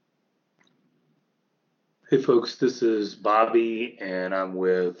Hey folks, this is Bobby and I'm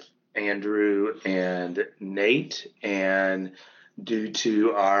with Andrew and Nate. And due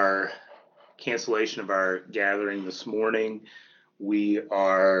to our cancellation of our gathering this morning, we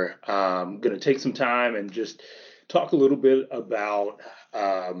are going to take some time and just talk a little bit about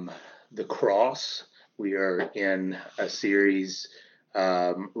the cross. We are in a series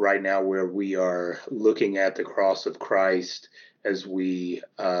right now where we are looking at the cross of Christ as we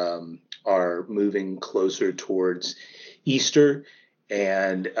are moving closer towards Easter.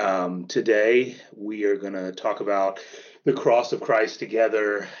 And today we are going to talk about the cross of Christ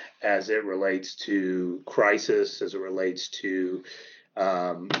together as it relates to crisis, as it relates to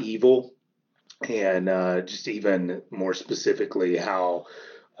evil, and just even more specifically how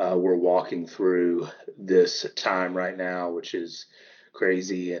we're walking through this time right now, which is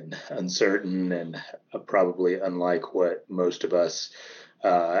crazy and uncertain and probably unlike what most of us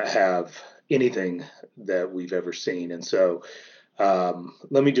have anything that we've ever seen. And so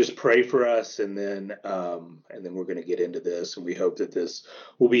let me just pray for us, and then we're going to get into this. And we hope that this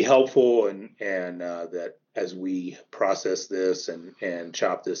will be helpful, and that as we process this and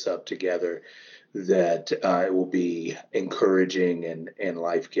chop this up together, that it will be encouraging and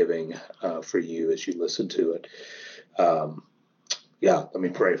life-giving for you as you listen to it. Let me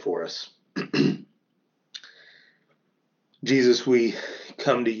pray for us. Jesus, we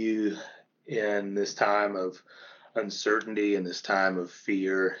come to you in this time of uncertainty, in this time of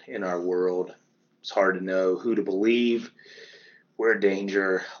fear in our world. It's hard to know who to believe, where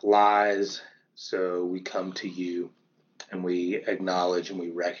danger lies. So we come to you and we acknowledge and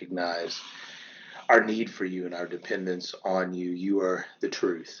we recognize our need for you and our dependence on you. You are the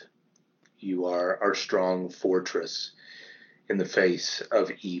truth. You are our strong fortress in the face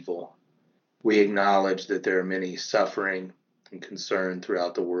of evil. We acknowledge that there are many suffering and concern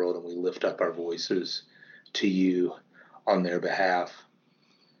throughout the world, and we lift up our voices to you on their behalf.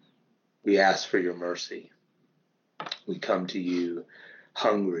 We ask for your mercy. We come to you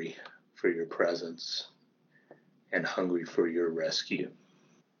hungry for your presence and hungry for your rescue.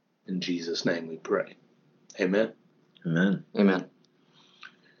 In Jesus' name we pray. Amen. Amen. Amen.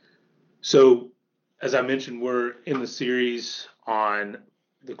 So, as I mentioned, we're in the series on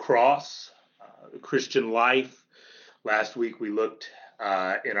the cross, the Christian life. Last week we looked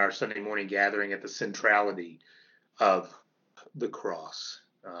in our Sunday morning gathering at the centrality of the cross,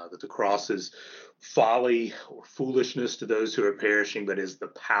 that the cross is folly or foolishness to those who are perishing, but is the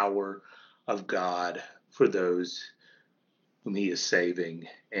power of God for those whom he is saving,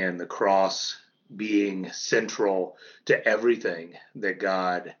 and the cross being central to everything that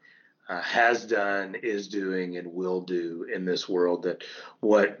God has done, is doing, and will do in this world. That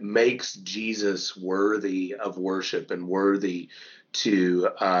what makes Jesus worthy of worship and worthy to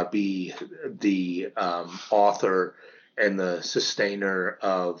be the author and the sustainer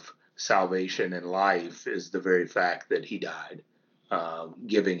of salvation and life is the very fact that he died,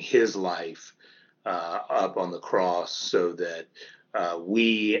 giving his life up on the cross so that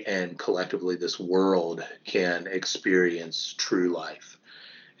we and collectively this world can experience true life.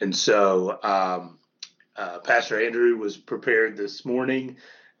 And so Pastor Andrew was prepared this morning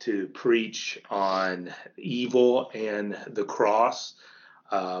to preach on evil and the cross.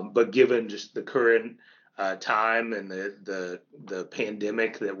 But given just the current time and the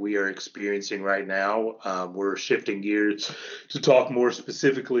pandemic that we are experiencing right now, we're shifting gears to talk more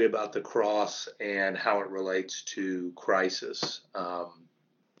specifically about the cross and how it relates to crisis.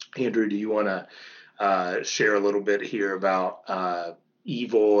 Andrew, do you want to share a little bit here about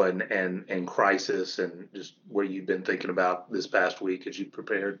evil and crisis and just what you've been thinking about this past week as you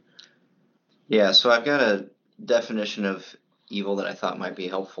prepared? Yeah, so I've got a definition of evil that I thought might be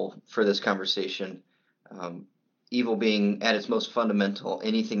helpful for this conversation. Evil being at its most fundamental,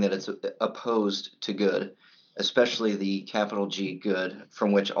 anything that is opposed to good, especially the capital G good,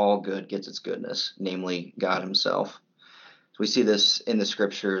 from which all good gets its goodness, namely God himself. So we see this in the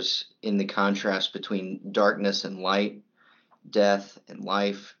scriptures in the contrast between darkness and light, death and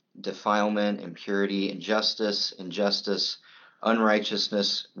life, defilement, impurity, injustice,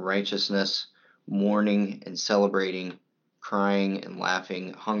 unrighteousness, righteousness, mourning and celebrating, crying and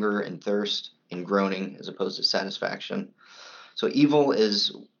laughing, hunger and thirst, and groaning as opposed to satisfaction. So evil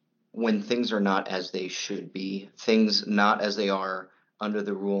is when things are not as they should be, things not as they are under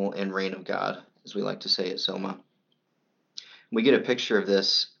the rule and reign of God, as we like to say at Soma. We get a picture of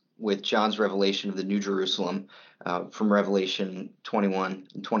this with John's revelation of the New Jerusalem from Revelation 21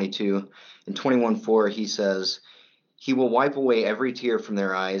 and 22. In 21:4, he says, "He will wipe away every tear from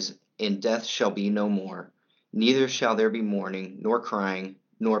their eyes, and death shall be no more. Neither shall there be mourning, nor crying,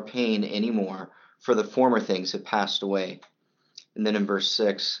 nor pain any more, for the former things have passed away. And then in verse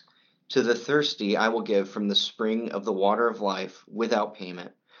 6, to the thirsty I will give from the spring of the water of life without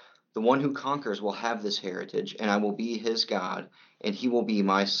payment. The one who conquers will have this heritage, and I will be his God, and he will be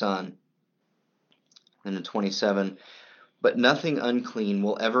my son. And in 27, but nothing unclean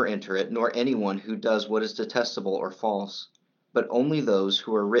will ever enter it, nor anyone who does what is detestable or false, but only those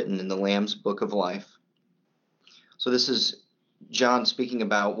who are written in the Lamb's book of life. So this is John speaking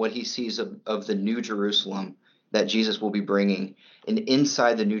about what he sees of the New Jerusalem that Jesus will be bringing. And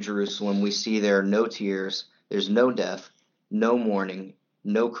inside the New Jerusalem, we see there are no tears, there's no death, no mourning,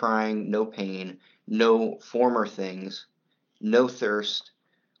 no crying, no pain, no former things, no thirst.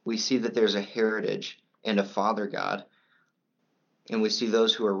 We see that there's a heritage and a Father God. And we see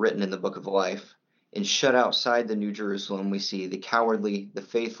those who are written in the book of life. And shut outside the New Jerusalem, we see the cowardly, the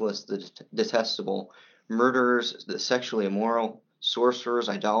faithless, the detestable, murderers, the sexually immoral, sorcerers,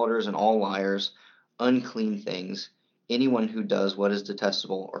 idolaters, and all liars, unclean things, anyone who does what is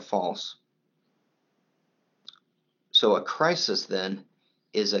detestable or false. So a crisis then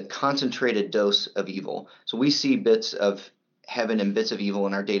is a concentrated dose of evil. So we see bits of heaven and bits of evil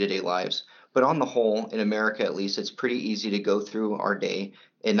in our day-to-day lives. But on the whole, in America at least, it's pretty easy to go through our day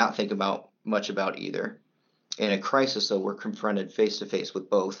and not think much about either. In a crisis, though, we're confronted face to face with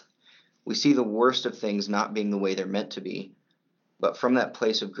both. We see the worst of things not being the way they're meant to be. But from that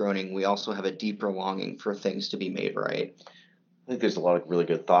place of groaning, we also have a deeper longing for things to be made right. I think there's a lot of really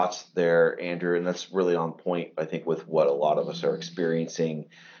good thoughts there, Andrew, and that's really on point, I think, with what a lot of us are experiencing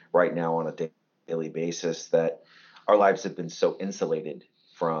right now on a daily basis, that our lives have been so insulated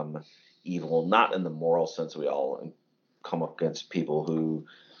from evil, not in the moral sense. We all come up against people who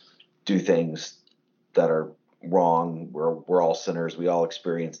do things that are wrong. We're all sinners. We all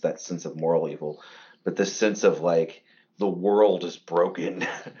experience that sense of moral evil. But this sense of like the world is broken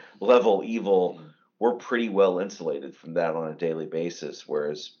level evil, we're pretty well insulated from that on a daily basis,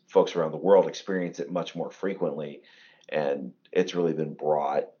 whereas folks around the world experience it much more frequently. And it's really been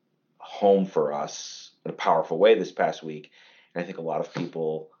brought home for us in a powerful way this past week. And I think a lot of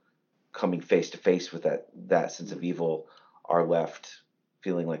people coming face to face with that sense of evil are left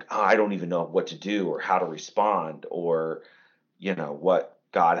feeling like, oh, I don't even know what to do or how to respond, or, what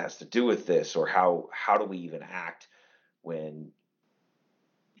God has to do with this, or how do we even act when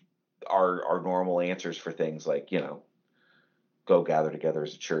our normal answers for things like, go gather together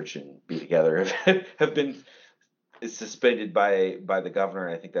as a church and be together have been suspended by the governor.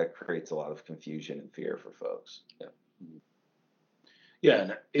 And I think that creates a lot of confusion and fear for folks. Yeah,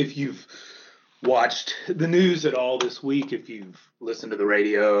 and if you've watched the news at all this week, if you've listened to the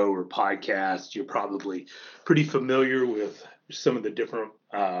radio or podcast, you're probably pretty familiar with some of the different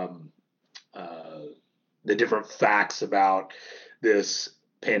facts about this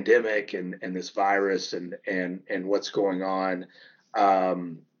pandemic and this virus and what's going on.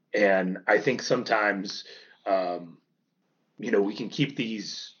 And I think sometimes, we can keep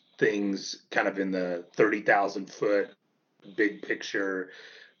these things kind of in the 30,000 foot big picture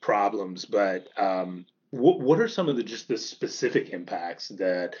problems, but what are some of the specific impacts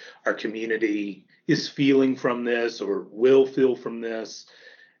that our community is feeling from this or will feel from this?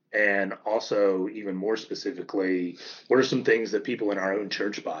 And also, even more specifically, what are some things that people in our own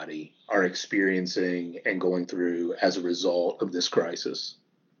church body are experiencing and going through as a result of this crisis?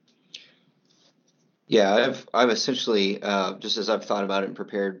 Yeah, I've essentially, just as I've thought about it and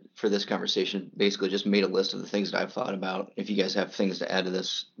prepared for this conversation, basically just made a list of the things that I've thought about. If you guys have things to add to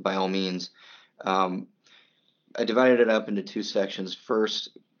this, by all means. I divided it up into two sections.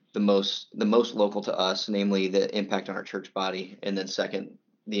 First, the most local to us, namely the impact on our church body, and then second,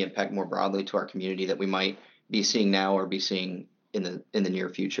 the impact more broadly to our community that we might be seeing now or be seeing in the near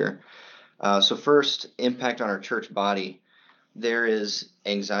future. So first, impact on our church body. There is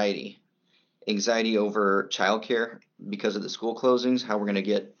anxiety over childcare because of the school closings, how we're going to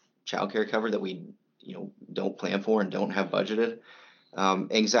get childcare covered that we don't plan for and don't have budgeted.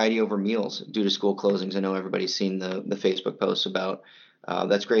 Anxiety over meals due to school closings. I know everybody's seen the Facebook posts about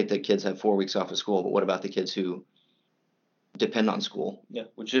that's great that kids have 4 weeks off of school, but what about the kids who depend on school? Yeah,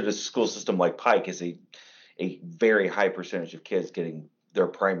 which in a school system like Pike is a very high percentage of kids getting their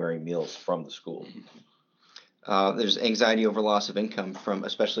primary meals from the school. There's anxiety over loss of income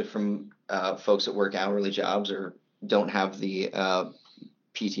especially from folks that work hourly jobs or don't have the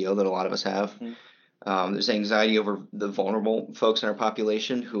PTO that a lot of us have. Mm-hmm. There's anxiety over the vulnerable folks in our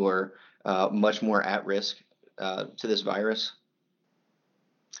population who are much more at risk to this virus.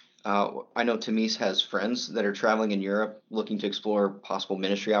 I know Tamis has friends that are traveling in Europe looking to explore possible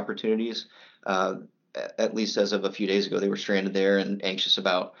ministry opportunities. at least as of a few days ago, they were stranded there and anxious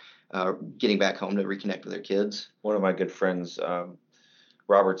about getting back home to reconnect with their kids. One of my good friends,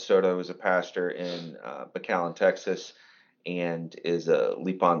 Robert Soto, is a pastor in McAllen, Texas, and is a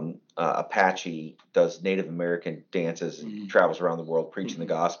Lipon Apache, does Native American dances, and travels around the world preaching the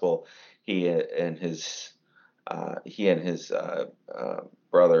gospel. He and his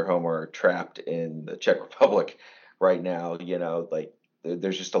brother Homer are trapped in the Czech Republic right now. Like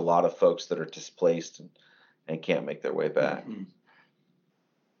there's just a lot of folks that are displaced and can't make their way back.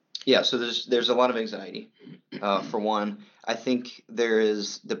 Yeah, so there's a lot of anxiety. For one, I think there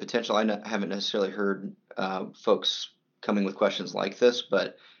is the potential. Haven't necessarily heard folks coming with questions like this,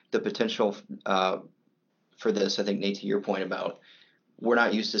 but the potential for this, I think, Nate, to your point about we're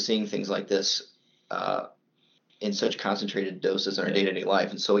not used to seeing things like this in such concentrated doses in our day-to-day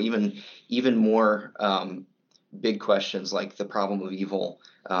life, and so even more big questions like the problem of evil,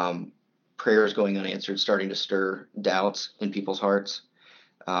 prayers going unanswered, starting to stir doubts in people's hearts.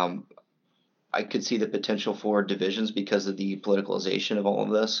 I could see the potential for divisions because of the politicalization of all of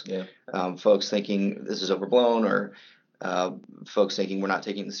this. Yeah. Folks thinking this is overblown, or folks thinking we're not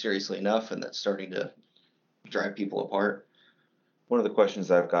taking this seriously enough, and that's starting to drive people apart. One of the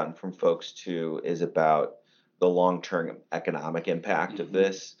questions I've gotten from folks too is about the long-term economic impact of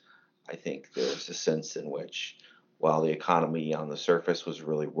this. I think there's a sense in which, while the economy on the surface was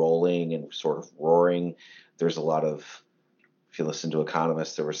really rolling and sort of roaring, there's a lot of, if you listen to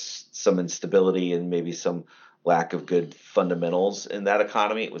economists, there was some instability and maybe some lack of good fundamentals in that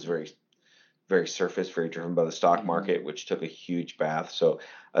economy. It was very, very surface, very driven by the stock market, which took a huge bath. So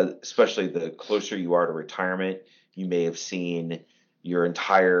especially the closer you are to retirement, you may have seen your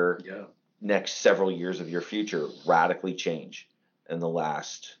entire next several years of your future radically change in the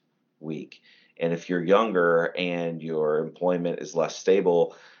last week. And if you're younger and your employment is less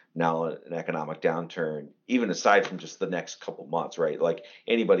stable, now an economic downturn, even aside from just the next couple months, right? Like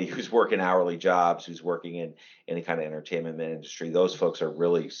anybody who's working hourly jobs, who's working in any kind of entertainment industry, those folks are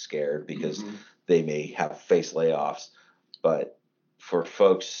really scared because they may have face layoffs. But for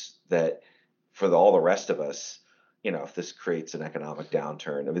folks for all the rest of us, if this creates an economic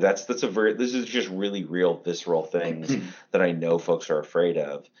downturn, I mean, this is just really real visceral things that I know folks are afraid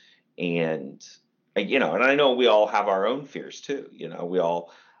of. And I know we all have our own fears too. We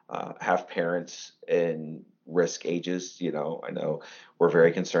all have parents in risk ages. I know we're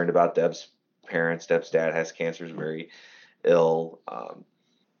very concerned about Deb's parents. Deb's dad has cancer, is very ill.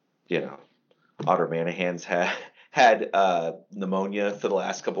 Otter Manahan's had pneumonia for the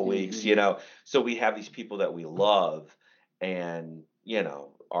last couple of weeks, so we have these people that we love and,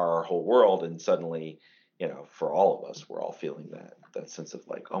 are our whole world. And suddenly, for all of us, we're all feeling that sense of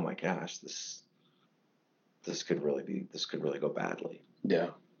like, oh my gosh, this could really go badly. Yeah.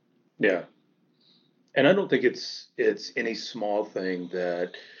 Yeah. And I don't think it's any small thing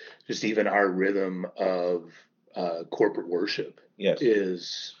that just even our rhythm of corporate worship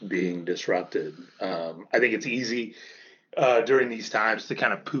is being disrupted. I think it's easy during these times to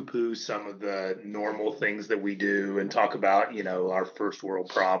kind of poo-poo some of the normal things that we do and talk about, our first world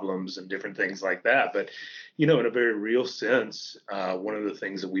problems and different things like that. But, in a very real sense, one of the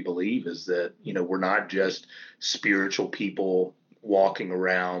things that we believe is that, we're not just spiritual people walking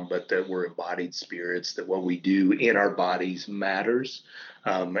around, but that we're embodied spirits, that what we do in our bodies matters,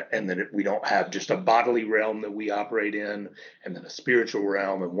 and that we don't have just a bodily realm that we operate in and then a spiritual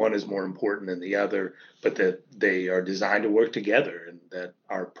realm, and one is more important than the other, but that they are designed to work together, and that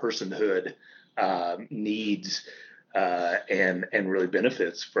our personhood needs and really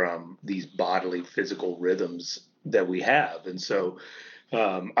benefits from these bodily physical rhythms that we have. And so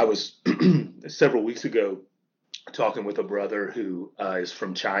I was several weeks ago talking with a brother who is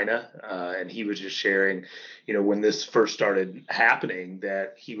from China, and he was just sharing, when this first started happening,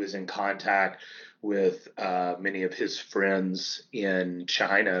 that he was in contact with many of his friends in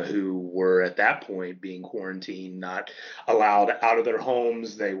China who were at that point being quarantined, not allowed out of their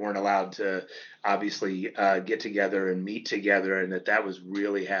homes. They weren't allowed to obviously get together and meet together, and that was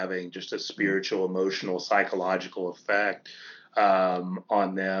really having just a spiritual, emotional, psychological effect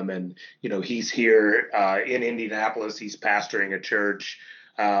on them. And he's here in Indianapolis. He's pastoring a church,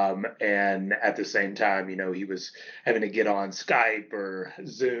 and at the same time, he was having to get on Skype or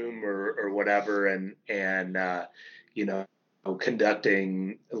Zoom or whatever, and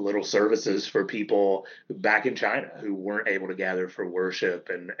conducting little services for people back in China who weren't able to gather for worship,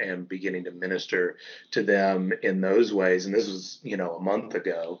 and beginning to minister to them in those ways. And this was a month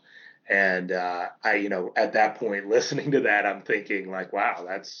ago. And I, at that point, listening to that, I'm thinking like, wow,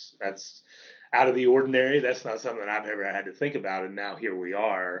 that's out of the ordinary. That's not something I've ever had to think about. And now here we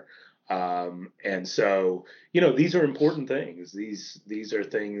are. And so, these are important things. These are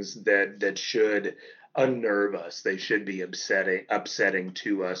things that should unnerve us. They should be upsetting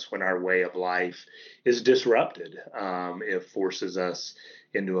to us when our way of life is disrupted. It forces us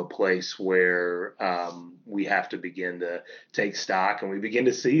into a place where we have to begin to take stock, and we begin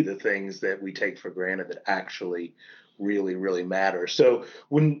to see the things that we take for granted that actually really, really matter. So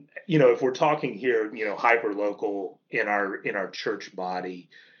when, if we're talking here, hyper local in our church body,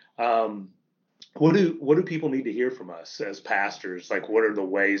 um, what do people need to hear from us as pastors? Like, what are the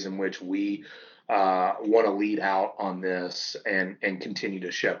ways in which we want to lead out on this and continue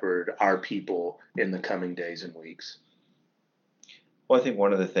to shepherd our people in the coming days and weeks? Well, I think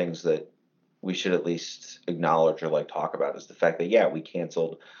one of the things that we should at least acknowledge or like talk about is the fact that, yeah, we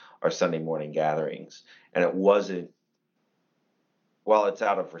canceled our Sunday morning gatherings. And it wasn't, while it's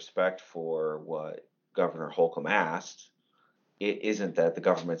out of respect for what Governor Holcomb asked, it isn't that the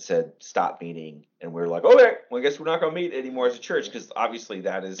government said stop meeting and we're like, okay, well, I guess we're not going to meet anymore as a church, because obviously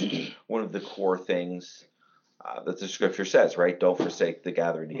that is one of the core things that the scripture says, right? Don't forsake the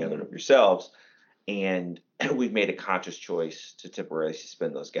gathering together of yourselves. And we've made a conscious choice to temporarily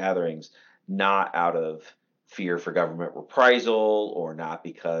suspend those gatherings, not out of fear for government reprisal or not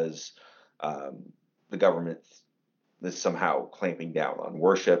because the government is somehow clamping down on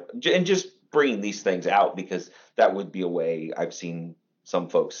worship, and just bringing these things out, because that would be a way I've seen some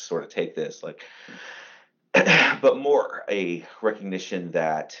folks sort of take this, like, but more a recognition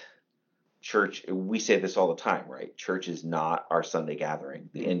that church, we say this all the time, right? Church is not our Sunday gathering.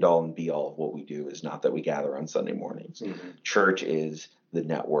 The end all and be all of what we do is not that we gather on Sunday mornings. Church is the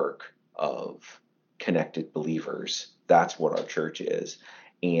network of connected believers. That's what our church is.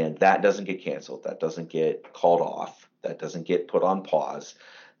 And that doesn't get canceled. That doesn't get called off. That doesn't get put on pause.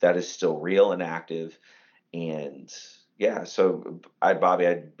 That is still real and active. And yeah, so Bobby,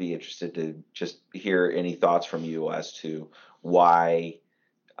 I'd be interested to just hear any thoughts from you as to why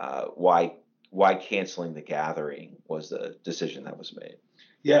canceling the gathering was the decision that was made.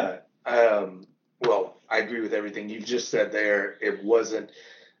 Yeah. Well, I agree with everything you've just said there. It wasn't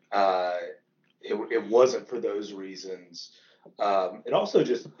it wasn't for those reasons. It also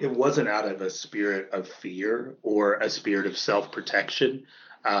it wasn't out of a spirit of fear or a spirit of self-protection.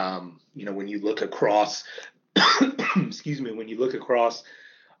 When you look across, excuse me, when you look across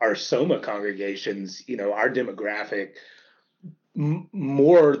our Soma congregations, our demographic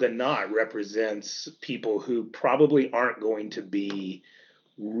more than not represents people who probably aren't going to be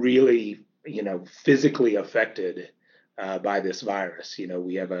really, physically affected by this virus.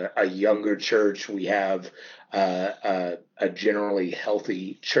 We have a younger church. We have a generally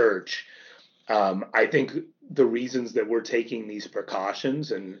healthy church. I think the reasons that we're taking these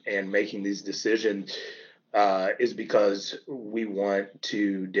precautions and making these decisions is because we want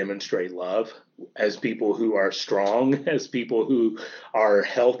to demonstrate love as people who are strong, as people who are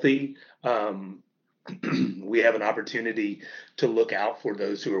healthy. We have an opportunity to look out for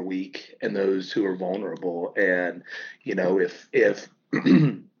those who are weak and those who are vulnerable. And, if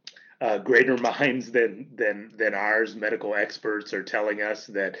greater minds than ours, medical experts, are telling us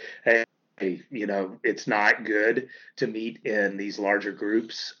that, hey, it's not good to meet in these larger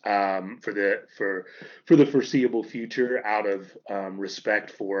groups for the foreseeable future, out of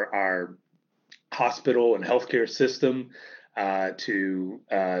respect for our hospital and healthcare system, to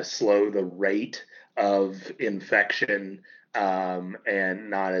slow the rate of infection, and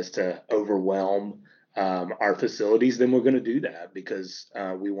not as to overwhelm our facilities, then we're going to do that, because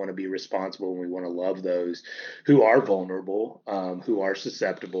we want to be responsible and we want to love those who are vulnerable, who are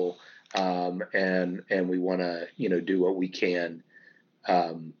susceptible, and we want to do what we can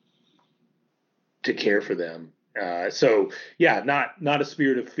to care for them. So yeah, not a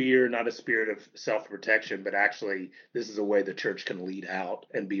spirit of fear, not a spirit of self-protection, but actually this is a way the church can lead out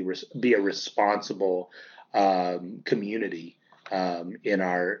and be a responsible community in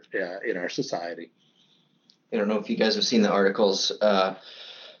our society. I don't know if you guys have seen the articles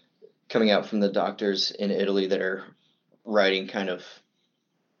coming out from the doctors in Italy that are writing kind of,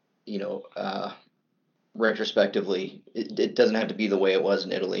 retrospectively. It doesn't have to be the way it was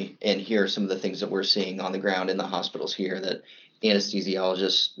in Italy. And here are some of the things that we're seeing on the ground in the hospitals here, that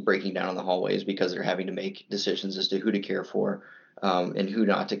anesthesiologists breaking down in the hallways because they're having to make decisions as to who to care for and who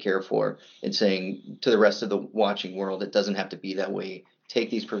not to care for, and saying to the rest of the watching world, it doesn't have to be that way. Take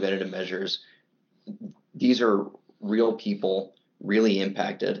these preventative measures. These are real people really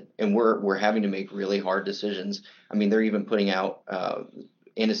impacted, and we're having to make really hard decisions. I mean, they're even putting out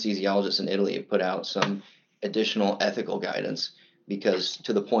anesthesiologists in Italy have put out some additional ethical guidance, because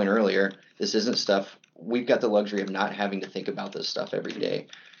to the point earlier, this isn't stuff, we've got the luxury of not having to think about this stuff every day.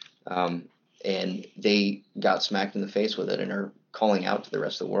 And they got smacked in the face with it and are calling out to the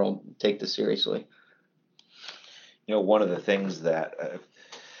rest of the world, take this seriously. One of the things that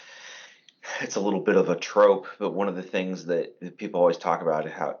it's a little bit of a trope, but one of the things that people always talk about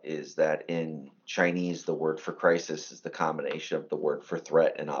is that in Chinese, the word for crisis is the combination of the word for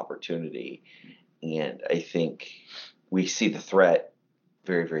threat and opportunity. And I think we see the threat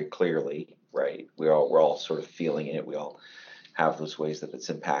very, very clearly, right? We're all sort of feeling it. We all have those ways that it's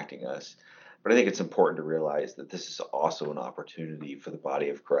impacting us. But I think it's important to realize that this is also an opportunity for the body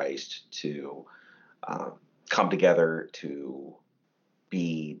of Christ to come together, to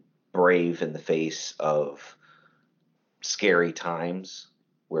be brave in the face of scary times,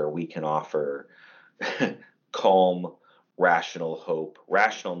 where we can offer calm, rational hope.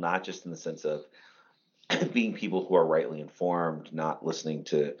 Rational, not just in the sense of being people who are rightly informed, not listening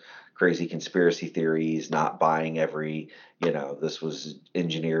to crazy conspiracy theories, not buying every, this was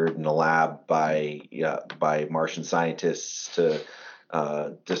engineered in a lab by Martian scientists to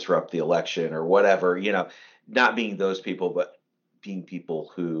disrupt the election or whatever, not being those people, but being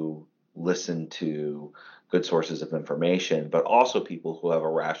people who listen to good sources of information, but also people who have a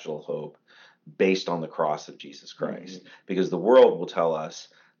rational hope based on the cross of Jesus Christ. Mm-hmm. Because the world will tell us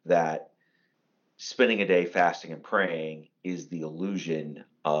that spending a day fasting and praying is the illusion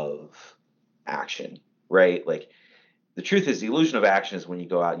of action, right? Like, the truth is, the illusion of action is when you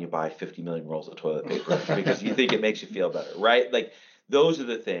go out and you buy 50 million rolls of toilet paper because you think it makes you feel better, right? Like, those are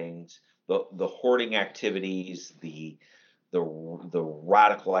the things, the hoarding activities, the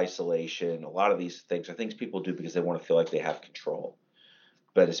radical isolation, a lot of these things are things people do because they want to feel like they have control.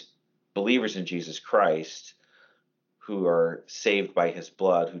 But as believers in Jesus Christ, who are saved by his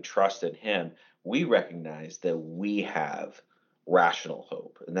blood, who trust in him, we recognize that we have rational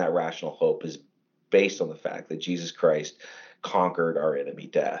hope. And that rational hope is based on the fact that Jesus Christ conquered our enemy,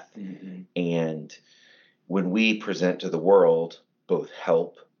 death. Mm-hmm. And when we present to the world both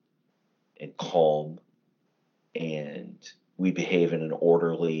help and calm, and we behave in an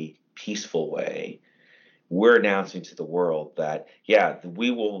orderly, peaceful way, we're announcing to the world that,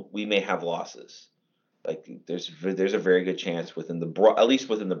 we may have losses. Like, there's a very good chance at least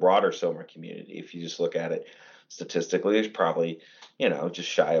within the broader Somer community, if you just look at it statistically, there's probably, just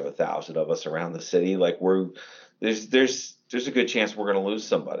shy of 1,000 of us around the city. Like, there's a good chance we're going to lose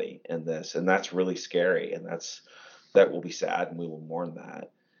somebody in this, and that's really scary, and that will be sad, and we will mourn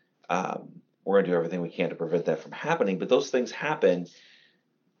that. We're going to do everything we can to prevent that from happening, but those things happen.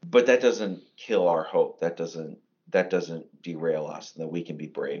 But that doesn't kill our hope. That doesn't derail us, and that we can be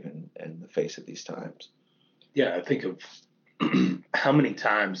brave in the face of these times. Yeah, I think of how many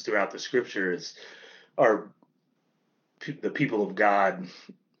times throughout the scriptures are the people of God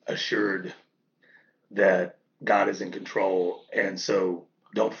assured that God is in control, and so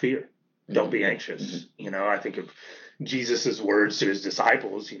don't fear, don't be anxious. Mm-hmm. I think of Jesus's words to his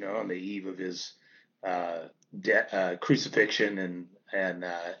disciples, on the eve of his crucifixion, and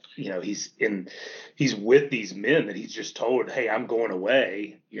he's with these men that he's just told, hey, I'm going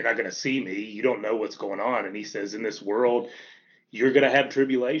away. You're not going to see me. You don't know what's going on. And he says, in this world, you're going to have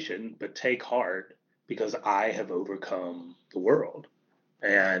tribulation, but take heart, because I have overcome the world.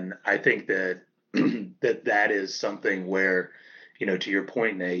 And I think that that is something where, to your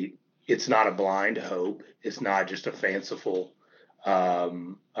point, Nate, it's not a blind hope. It's not just a fanciful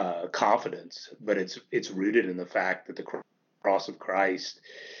confidence, but it's rooted in the fact that the cross of Christ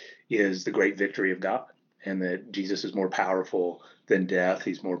is the great victory of God, and that Jesus is more powerful than death.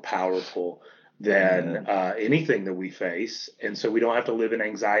 He's more powerful than anything that we face. And so we don't have to live in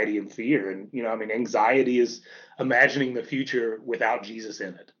anxiety and fear. And, anxiety is imagining the future without Jesus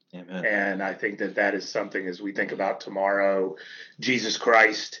in it. Amen. And I think that is something, as we think about tomorrow, Jesus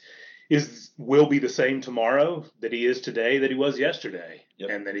Christ will be the same tomorrow that he is today, that he was yesterday. Yep.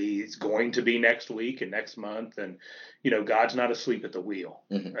 And that he's going to be next week and next month. And, God's not asleep at the wheel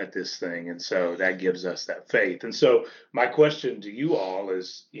at this thing. And so that gives us that faith. And so my question to you all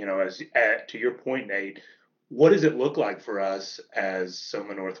is, to your point, Nate, what does it look like for us as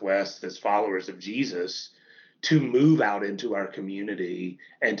Soma Northwest, as followers of Jesus, to move out into our community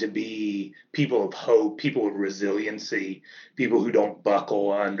and to be people of hope, people of resiliency, people who don't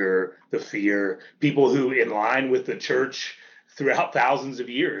buckle under the fear, people who, in line with the church throughout thousands of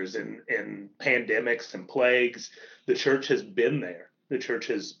years in pandemics and plagues, the church has been there. The church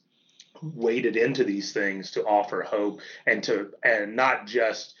has waded into these things to offer hope, and not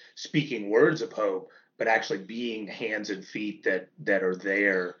just speaking words of hope, but actually being hands and feet that are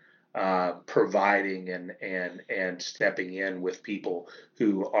there, providing and stepping in with people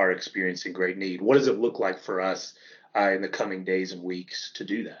who are experiencing great need. What does it look like for us in the coming days and weeks to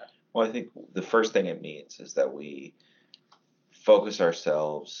do that? Well, I think the first thing it means is that we focus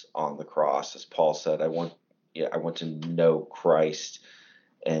ourselves on the cross, as Paul said. I want to know Christ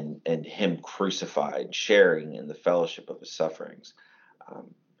and Him crucified, sharing in the fellowship of His sufferings.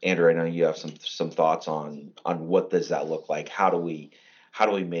 Andrew, I know you have some thoughts on what does that look like. How do we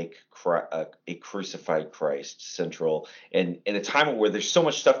make a crucified Christ central in a time where there's so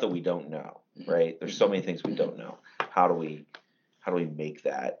much stuff that we don't know, right? There's so many things we don't know. How do we make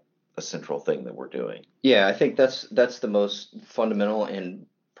that a central thing that we're doing? Yeah, I think that's the most fundamental and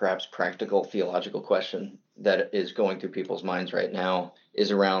perhaps practical theological question that is going through people's minds right now,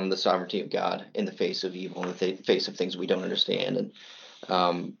 is around the sovereignty of God in the face of evil, in the face of things we don't understand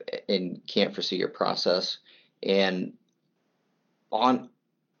and can't foresee or process. And on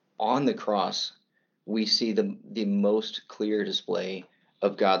the cross, we see the most clear display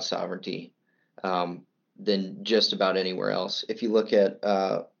of God's sovereignty than just about anywhere else. If you look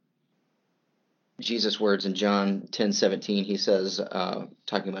at Jesus' words in John 10:17, he says,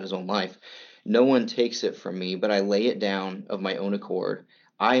 talking about his own life, "No one takes it from me, but I lay it down of my own accord.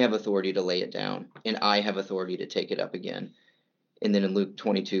 I have authority to lay it down, and I have authority to take it up again." And then in Luke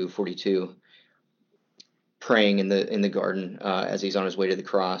 22:42, praying in the garden as he's on his way to the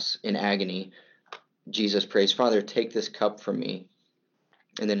cross in agony, Jesus prays, "Father, take this cup from me."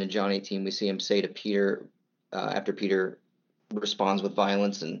 And then in John 18, we see him say to Peter, after Peter responds with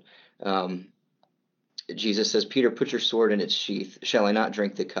violence, and Jesus says, "Peter, put your sword in its sheath. Shall I not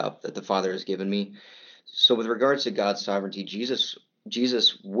drink the cup that the Father has given me?" So with regards to God's sovereignty, Jesus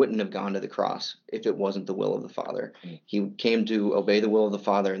wouldn't have gone to the cross if it wasn't the will of the Father. He came to obey the will of the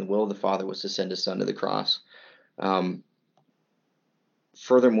Father, and the will of the Father was to send his Son to the cross.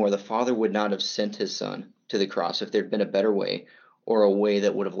 Furthermore, the Father would not have sent his Son to the cross if there'd been a better way, or a way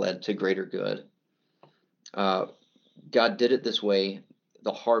that would have led to greater good. God did it this way,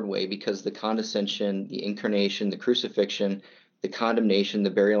 the hard way, because the condescension, the incarnation, the crucifixion, the condemnation,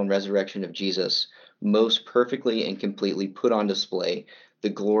 the burial and resurrection of Jesus most perfectly and completely put on display the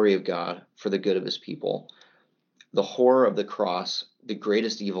glory of God for the good of his people. The horror of the cross, the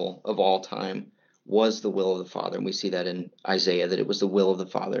greatest evil of all time, was the will of the Father. And we see that in Isaiah, that it was the will of the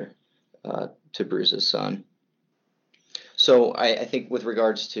Father to bruise his Son. So I think with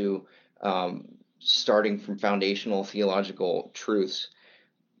regards to starting from foundational theological truths,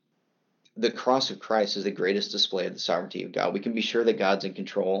 the cross of Christ is the greatest display of the sovereignty of God. We can be sure that God's in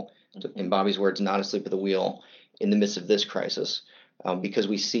control, in Bobby's words, not asleep at the wheel in the midst of this crisis, because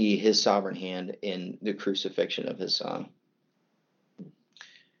we see his sovereign hand in the crucifixion of his Son.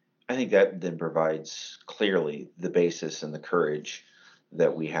 I think that then provides clearly the basis and the courage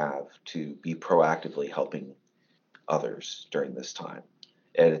that we have to be proactively helping others during this time.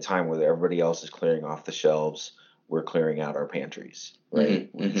 At a time where everybody else is clearing off the shelves, we're clearing out our pantries,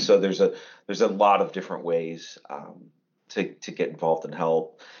 right? Mm-hmm. So there's a lot of different ways to get involved and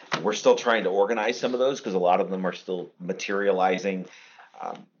help. We're still trying to organize some of those because a lot of them are still materializing.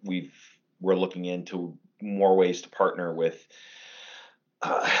 We're looking into more ways to partner with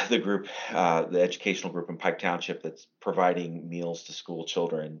the group, the educational group in Pike Township that's providing meals to school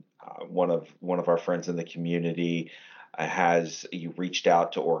children. One of our friends in the community has reached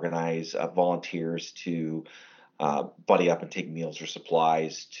out to organize volunteers to buddy up and take meals or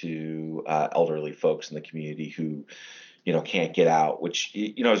supplies to elderly folks in the community who can't get out, which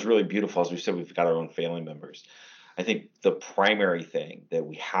is really beautiful. As we said, we've got our own family members. I think the primary thing that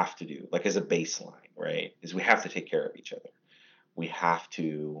we have to do, like as a baseline, right, is we have to take care of each other. We have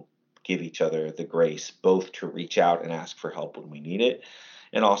to give each other the grace both to reach out and ask for help when we need it,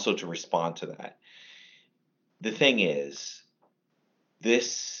 and also to respond to that. The thing is,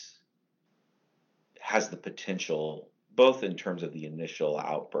 this has the potential, both in terms of the initial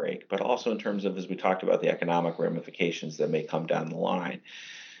outbreak, but also in terms of, as we talked about, the economic ramifications that may come down the line.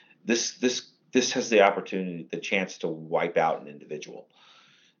 This has the opportunity, the chance to wipe out an individual.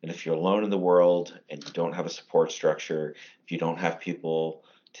 And if you're alone in the world and you don't have a support structure, if you don't have people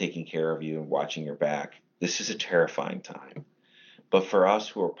taking care of you and watching your back, this is a terrifying time. But for us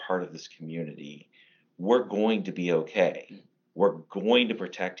who are part of this community, we're going to be okay. We're going to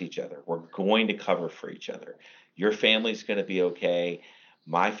protect each other. We're going to cover for each other. Your family's going to be okay.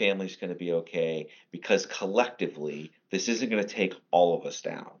 My family's going to be okay, because collectively, this isn't going to take all of us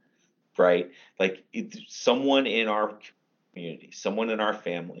down, right? Like someone in our community, someone in our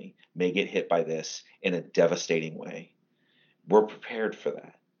family may get hit by this in a devastating way. We're prepared for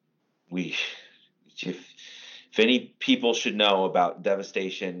that. If any people should know about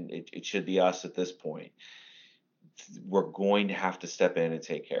devastation, it should be us at this point. We're going to have to step in and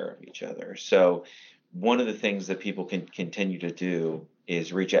take care of each other. So one of the things that people can continue to do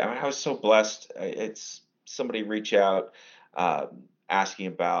is reach out. I mean, I was so blessed. It's somebody reach out, asking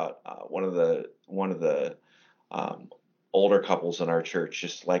about one of the um, older couples in our church,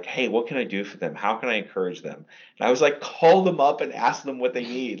 just like, hey, what can I do for them? How can I encourage them? And I was like, call them up and ask them what they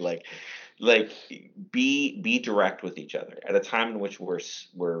need. Like be direct with each other at a time in which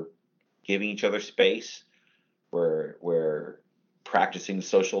we're giving each other space. We're practicing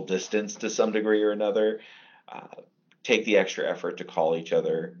social distance to some degree or another. Uh, Take the extra effort to call each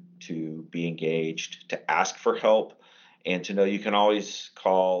other, to be engaged, to ask for help, and to know you can always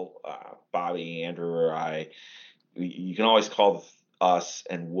call Bobby, Andrew, or I. You can always call us,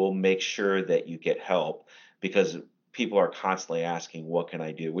 and we'll make sure that you get help, because people are constantly asking, "What can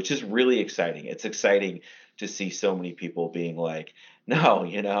I do?" Which is really exciting. It's exciting to see so many people being like, "No,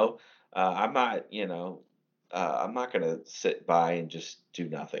 I'm not, I'm not going to sit by and just do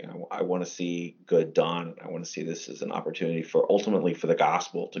nothing. I want to see good done. I want to see this as an opportunity for ultimately for the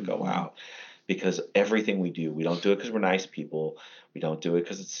gospel to go out, because everything we don't do it because we're nice people. We don't do it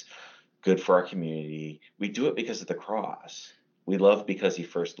because it's good for our community. We do it because of the cross. We love because he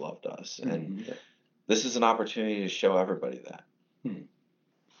first loved us. And this is an opportunity to show everybody that.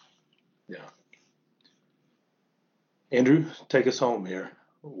 Yeah. Andrew, take us home here.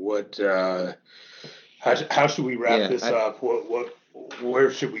 How should we wrap this up? Where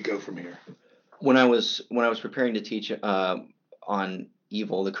should we go from here? When I was preparing to teach on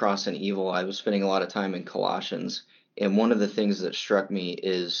evil, the cross and evil, I was spending a lot of time in Colossians, and one of the things that struck me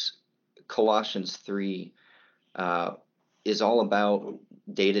is Colossians 3 is all about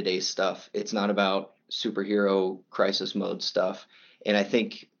day-to-day stuff. It's not about superhero crisis mode stuff, and I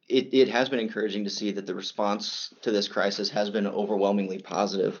think it has been encouraging to see that the response to this crisis has been overwhelmingly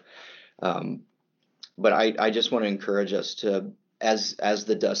positive. But I just want to encourage us to, as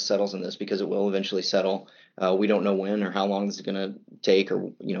the dust settles in this, because it will eventually settle. We don't know when or how long this is going to take,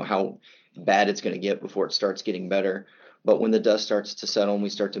 or how bad it's going to get before it starts getting better. But when the dust starts to settle and we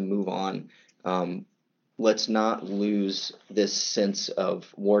start to move on, let's not lose this sense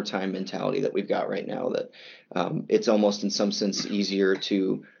of wartime mentality that we've got right now. That it's almost in some sense easier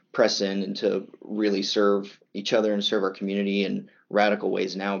to press in and to really serve each other and serve our community in radical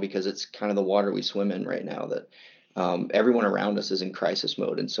ways now, because it's kind of the water we swim in right now, that everyone around us is in crisis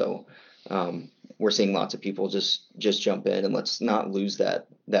mode. And so we're seeing lots of people just jump in, and let's not lose that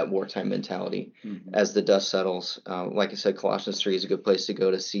wartime mentality as the dust settles. Like I said, Colossians 3 is a good place to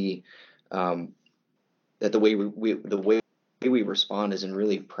go to see that the way we respond is in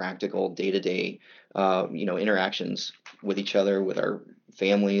really practical day-to-day interactions with each other, with our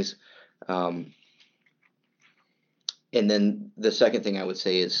families. And then the second thing I would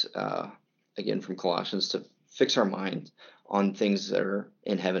say is, again, from Colossians, to fix our mind on things that are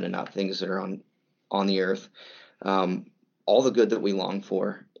in heaven and not things that are on the earth. All the good that we long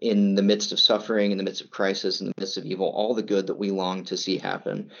for in the midst of suffering, in the midst of crisis, in the midst of evil, all the good that we long to see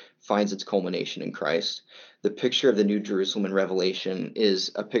happen finds its culmination in Christ. The picture of the New Jerusalem in Revelation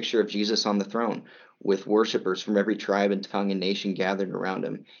is a picture of Jesus on the throne, with worshipers from every tribe and tongue and nation gathered around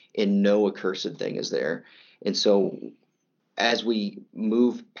him, and no accursed thing is there. And so as we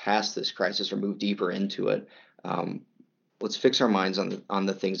move past this crisis or move deeper into it, let's fix our minds on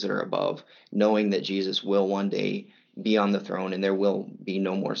the things that are above, knowing that Jesus will one day be on the throne, and there will be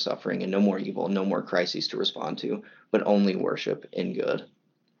no more suffering and no more evil, no more crises to respond to, but only worship and good.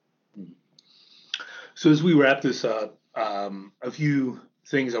 So as we wrap this up, a few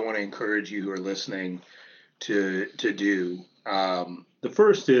things I want to encourage you who are listening to do. The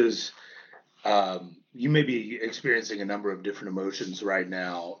first is, you may be experiencing a number of different emotions right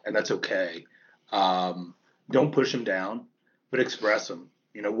now, and that's okay. Don't push them down, but express them.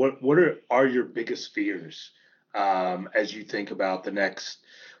 What are your biggest fears as you think about the next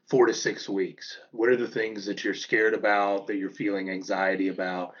 4 to 6 weeks? What are the things that you're scared about, that you're feeling anxiety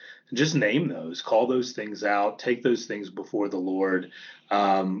about? And just name those, call those things out, take those things before the Lord,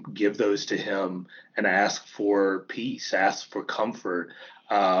 give those to him, and ask for peace, ask for comfort.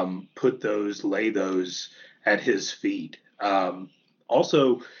 Lay those at his feet.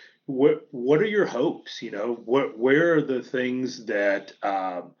 Also, what are your hopes? Where are the things that,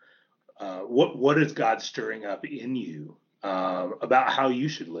 what is God stirring up in you about how you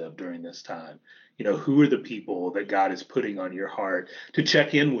should live during this time? Who are the people that God is putting on your heart to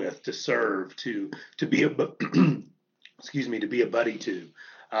check in with, to serve, to be to be a buddy to?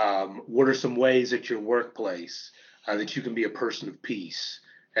 What are some ways at your workplace that you can be a person of peace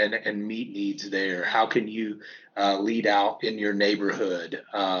and meet needs there? How can you lead out in your neighborhood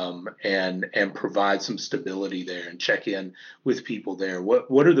and provide some stability there and check in with people there?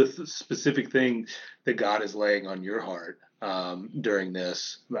 What are the specific things that God is laying on your heart during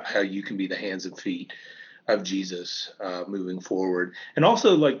this, how you can be the hands and feet of Jesus moving forward. And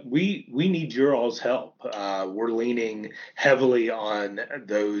also, like, we need your all's help. We're leaning heavily on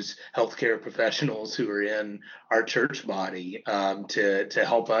those healthcare professionals who are in our church body to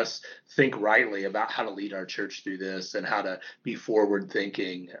help us think rightly about how to lead our church through this and how to be forward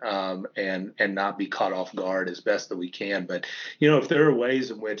thinking and not be caught off guard as best that we can. But if there are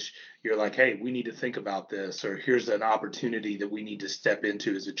ways in which you're like, hey, we need to think about this, or here's an opportunity that we need to step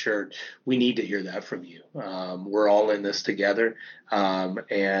into as a church, we need to hear that from you. We're all in this together,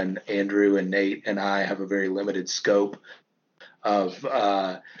 and Andrew and Nate and I have a very limited scope of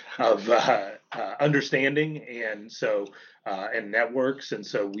understanding, and so and networks, and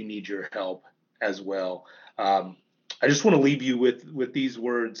so we need your help as well. I just want to leave you with these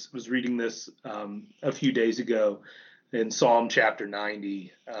words. I was reading this a few days ago in Psalm chapter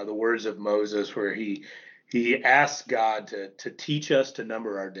 90, the words of Moses, where he asks God to teach us to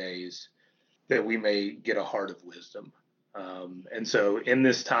number our days, that we may get a heart of wisdom. And so in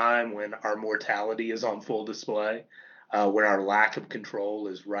this time when our mortality is on full display, when our lack of control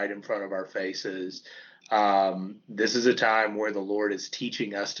is right in front of our faces, this is a time where the Lord is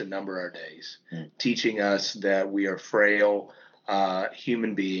teaching us to number our days, teaching us that we are frail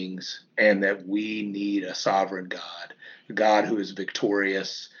human beings and that we need a sovereign God, a God who is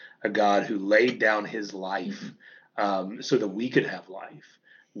victorious, a God who laid down his life so that we could have life.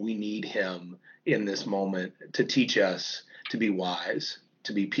 We need him in this moment to teach us to be wise,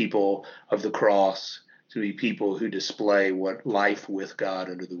 to be people of the cross, to be people who display what life with God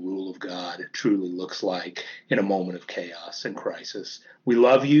under the rule of God truly looks like in a moment of chaos and crisis. We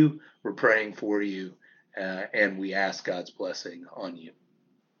love you. We're praying for you, and we ask God's blessing on you.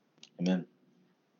 Amen.